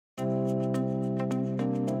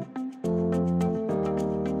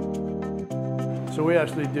So we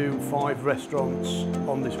actually do 5 restaurants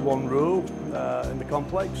on this one row in the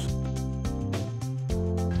complex.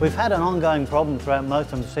 We've had an ongoing problem throughout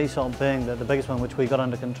most of them, sea salt being the biggest one which we got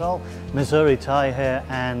under control. Missouri Thai here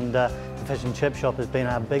and the fish and chip shop has been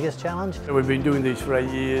our biggest challenge. We've been doing these for 8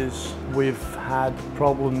 years. We've had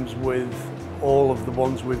problems with all of the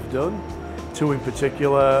ones we've done. 2 in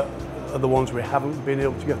particular are the ones we haven't been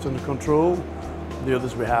able to get under control. The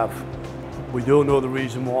others we have. We don't know the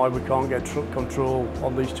reason why we can't get control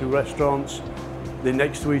on these 2 restaurants. They're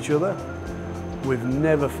next to each other. We've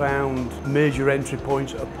never found major entry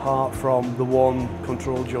points apart from the one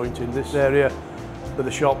control joint in this area. But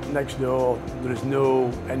the shop next door, there is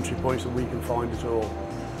no entry points that we can find at all.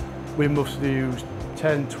 We must have used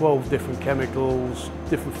 10, 12 different chemicals,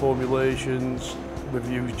 different formulations.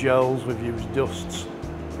 We've used gels, we've used dusts,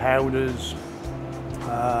 powders,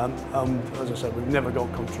 and as I said, we've never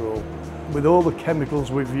got control. With all the chemicals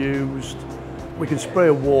we've used, we can spray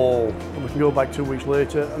a wall and we can go back 2 weeks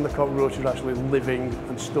later and the cockroach is actually living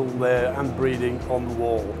and still there and breeding on the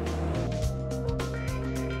wall.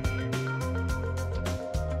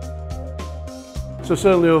 So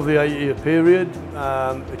certainly over the 8-year period,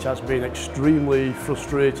 it has been extremely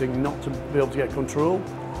frustrating not to be able to get control.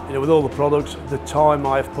 You know, with all the products, the time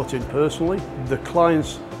I've put in personally, the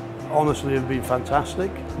clients honestly have been fantastic,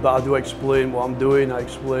 but I do explain what I'm doing. I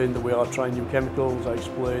explain that we are trying new chemicals. I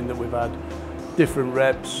explain that we've had different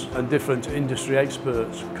reps and different industry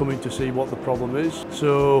experts coming to see what the problem is.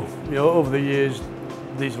 So, you know, over the years,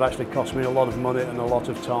 these have actually cost me a lot of money and a lot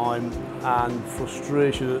of time and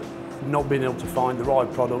frustration at not being able to find the right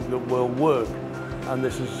product that will work. And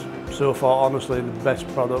this is so far, honestly, the best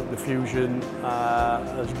product. The Fusion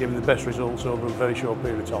has given the best results over a very short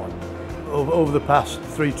period of time. Over the past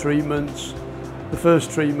 3 treatments, the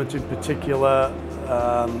first treatment in particular,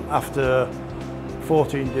 after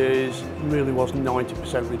 14 days, really was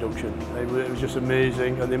 90% reduction. It was just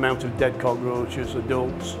amazing, and the amount of dead cockroaches,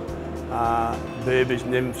 adults, babies,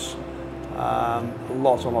 nymphs,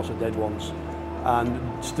 lots and lots of dead ones,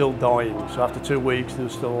 and still dying. So after 2 weeks, there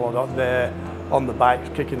was still a lot out there on the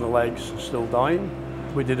back, kicking the legs, still dying.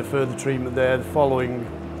 We did a further treatment there. The following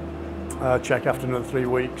check after another 3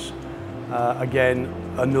 weeks, again,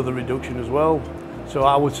 another reduction as well. So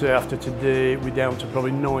I would say after today, we're down to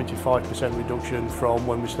probably 95% reduction from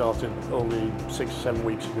when we started only 6 or 7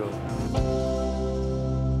 weeks ago.